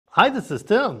Hi, this is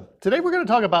Tim. Today we're going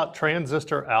to talk about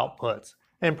transistor outputs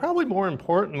and probably more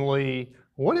importantly,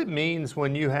 what it means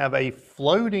when you have a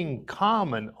floating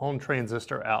common on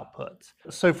transistor outputs.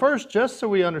 So first, just so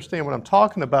we understand what I'm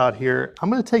talking about here, I'm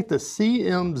going to take the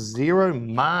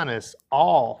CM0 minus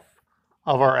off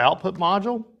of our output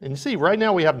module. And you see right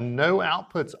now we have no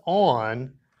outputs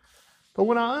on, but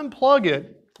when I unplug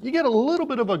it, you get a little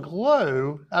bit of a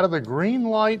glow out of the green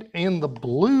light and the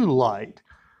blue light.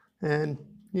 And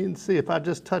you can see if I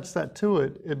just touch that to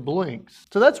it, it blinks.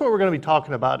 So that's what we're going to be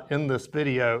talking about in this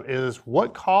video, is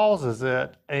what causes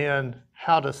it and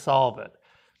how to solve it.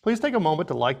 Please take a moment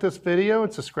to like this video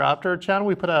and subscribe to our channel.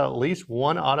 We put out at least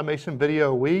one automation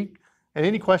video a week. And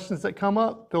any questions that come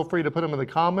up, feel free to put them in the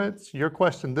comments. Your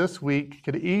question this week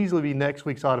could easily be next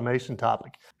week's automation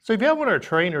topic. So if you have one of our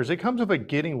trainers, it comes with a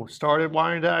getting started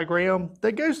wiring diagram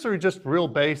that goes through just real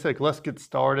basic, let's get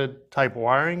started type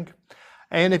wiring.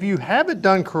 And if you have it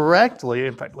done correctly,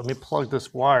 in fact, let me plug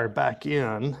this wire back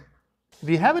in. If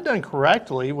you have it done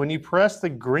correctly, when you press the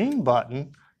green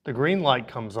button, the green light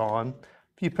comes on.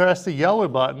 If you press the yellow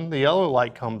button, the yellow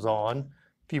light comes on.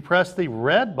 If you press the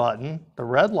red button, the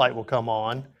red light will come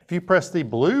on. If you press the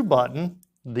blue button,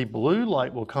 the blue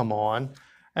light will come on.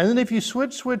 And then if you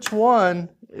switch one,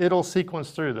 it'll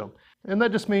sequence through them. And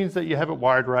that just means that you have it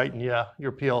wired right and yeah,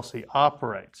 your PLC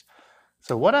operates.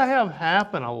 So what I have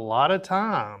happen a lot of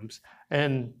times,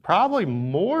 and probably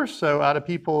more so out of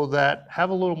people that have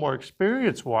a little more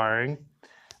experience wiring,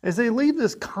 is they leave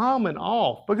this common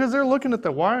off because they're looking at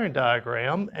the wiring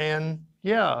diagram and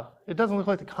yeah, it doesn't look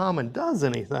like the common does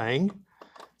anything.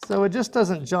 So it just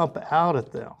doesn't jump out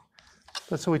at them.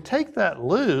 But so we take that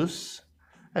loose,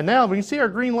 and now we can see our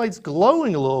green light's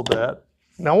glowing a little bit.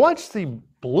 Now watch the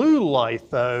blue light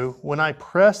though when I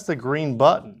press the green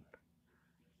button.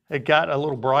 It got a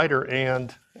little brighter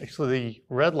and actually the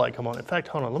red light come on. In fact,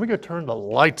 hold on, let me go turn the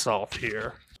lights off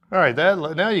here. All right,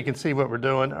 now you can see what we're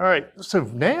doing. All right, so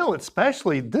now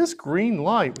especially this green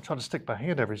light, which I'll just stick my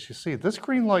hand over as you see, this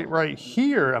green light right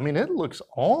here, I mean, it looks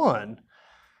on.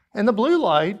 And the blue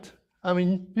light, I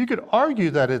mean, you could argue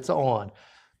that it's on.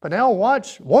 But now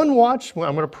watch, when I'm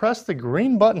gonna press the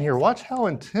green button here, watch how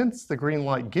intense the green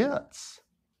light gets.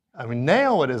 I mean,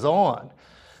 now it is on.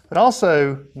 But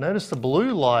also, notice the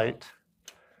blue light,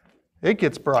 it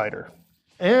gets brighter.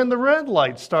 And the red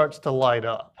light starts to light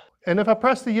up. And if I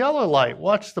press the yellow light,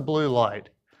 watch the blue light.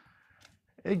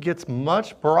 It gets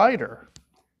much brighter.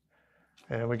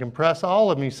 And we can press all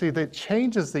of them. You see, that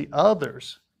changes the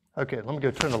others. Okay, let me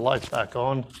go turn the lights back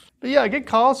on. But yeah, I get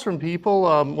calls from people.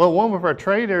 Well, one of our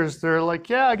traders, they're like,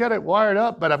 yeah, I got it wired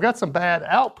up, but I've got some bad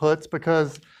outputs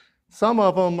because some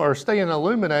of them are staying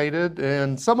illuminated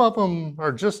and some of them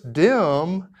are just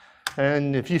dim.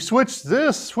 And if you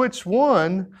switch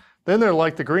one, then they're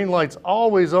like the green light's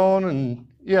always on and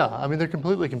yeah, I mean, they're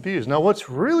completely confused. Now what's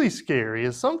really scary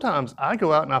is sometimes I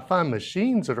go out and I find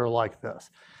machines that are like this.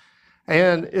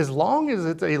 And as long as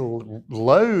it's a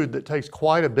load that takes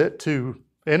quite a bit to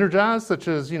energize, such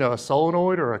as, you know, a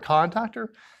solenoid or a contactor,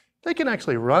 they can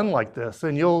actually run like this,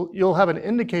 and you'll have an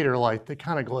indicator light that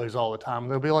kind of glows all the time.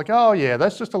 And they'll be like, oh yeah,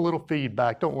 that's just a little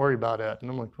feedback, don't worry about it.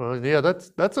 And I'm like, well, yeah,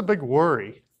 that's a big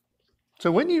worry.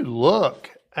 So when you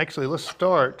look, actually let's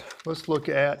look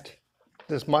at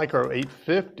this micro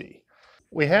 850.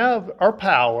 We have our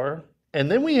power, and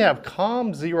then we have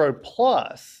COM0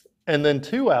 plus, and then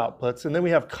two outputs, and then we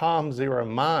have COM0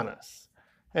 minus.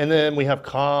 And then we have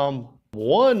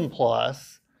COM1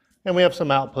 plus, and we have some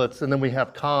outputs, and then we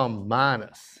have COM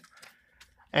minus.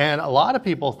 And a lot of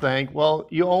people think, well,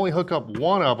 you only hook up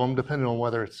one of them depending on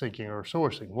whether it's syncing or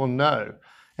sourcing. Well, no.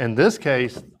 In this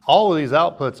case, all of these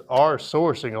outputs are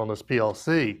sourcing on this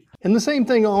PLC. And the same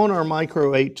thing on our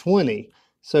micro 820.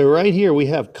 So right here we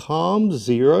have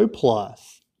COM0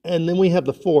 plus, and then we have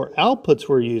the four outputs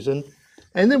we're using,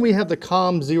 and then we have the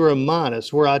COM0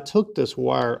 minus, where I took this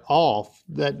wire off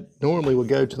that normally would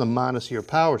go to the minus of your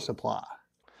power supply.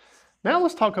 Now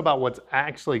let's talk about what's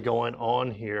actually going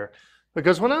on here.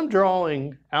 Because when I'm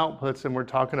drawing outputs and we're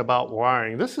talking about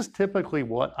wiring, this is typically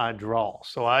what I draw.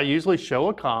 So I usually show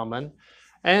a common,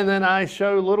 and then I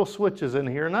show little switches in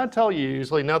here. And I tell you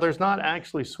usually, now there's not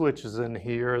actually switches in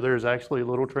here. There's actually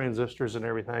little transistors and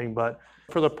everything. But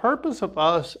for the purpose of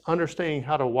us understanding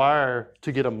how to wire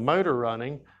to get a motor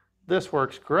running, this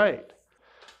works great.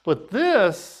 But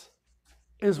this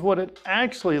is what it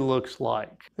actually looks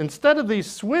like. Instead of these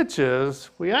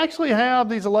switches, we actually have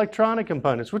these electronic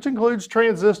components, which includes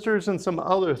transistors and some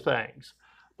other things.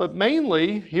 But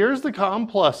mainly, here's the COM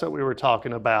plus that we were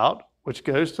talking about, which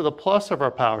goes to the plus of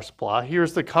our power supply.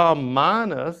 Here's the COM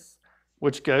minus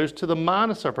which goes to the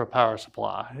minus of our power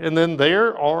supply. And then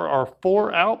there are our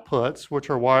 4 outputs,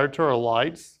 which are wired to our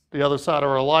lights. The other side of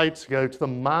our lights go to the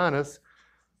minus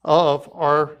of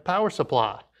our power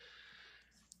supply.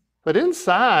 But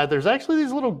inside, there's actually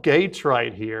these little gates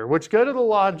right here, which go to the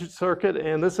logic circuit,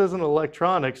 and this is an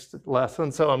electronics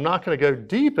lesson, so I'm not going to go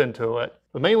deep into it.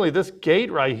 But mainly this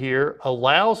gate right here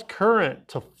allows current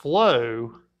to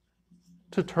flow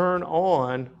to turn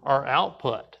on our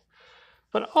output.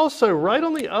 But also right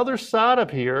on the other side of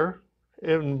here,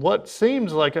 in what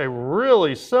seems like a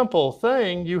really simple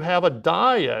thing, you have a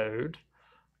diode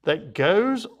that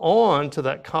goes on to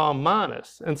that COM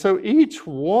minus. And so each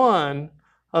one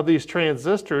of these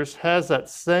transistors has that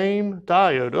same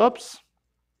diode. Oops,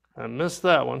 I missed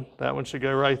that one. That one should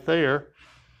go right there.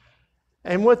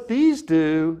 And what these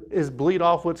do is bleed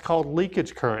off what's called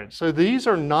leakage current. So these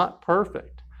are not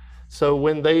perfect. So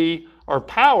when they are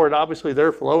powered, obviously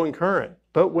they're flowing current.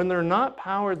 But when they're not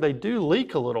powered, they do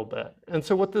leak a little bit. And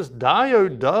so what this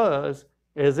diode does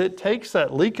is it takes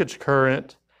that leakage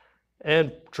current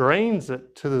and drains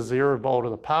it to the 0 volt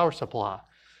of the power supply.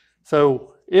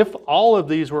 So if all of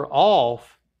these were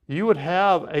off, you would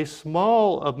have a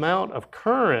small amount of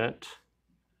current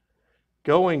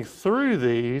going through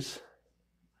these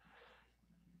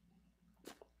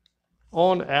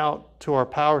on out to our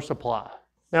power supply.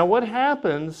 Now what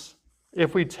happens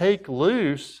if we take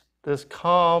loose this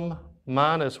COM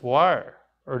minus wire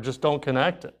or just don't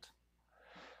connect it?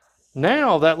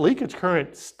 Now that leakage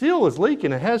current still is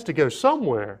leaking. It has to go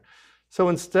somewhere. So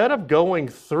instead of going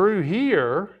through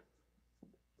here,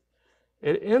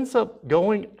 it ends up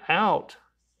going out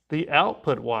the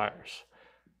output wires.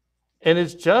 And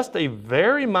it's just a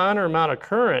very minor amount of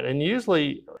current, and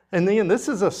usually, and then this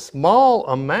is a small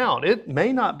amount. It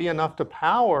may not be enough to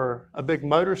power a big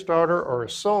motor starter or a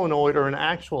solenoid or an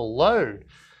actual load,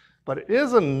 but it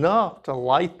is enough to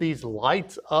light these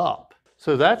lights up.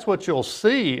 So that's what you'll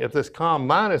see if this COM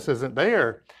minus isn't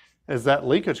there, is that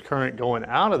leakage current going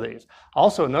out of these.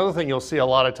 Also, another thing you'll see a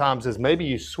lot of times is maybe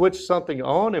you switch something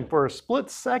on and for a split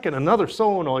second, another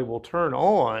solenoid will turn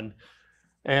on,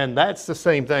 and that's the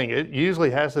same thing. It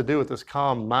usually has to do with this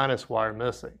COM minus wire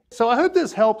missing. So I hope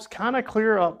this helps kind of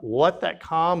clear up what that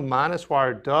COM minus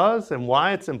wire does and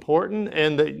why it's important,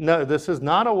 and that no, this is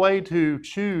not a way to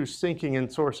choose sinking and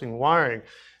sourcing wiring.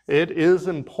 It is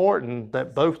important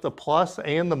that both the plus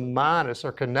and the minus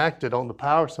are connected on the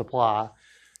power supply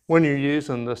when you're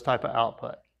using this type of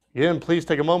output. Again, please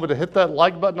take a moment to hit that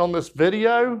like button on this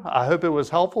video. I hope it was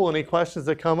helpful. Any questions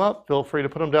that come up, feel free to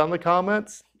put them down in the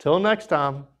comments. Till next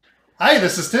time. Hi,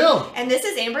 this is Tim. And this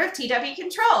is Amber of TW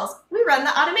Controls. We run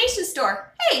the automation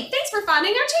store. Hey, thanks for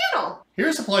finding our channel.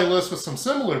 Here's a playlist with some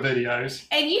similar videos.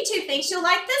 And YouTube thinks you'll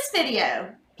like this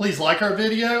video. Please like our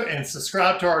video and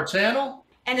subscribe to our channel.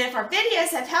 And if our videos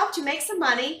have helped you make some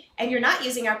money and you're not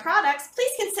using our products,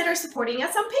 please consider supporting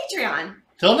us on Patreon.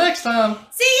 Till next time.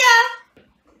 See ya!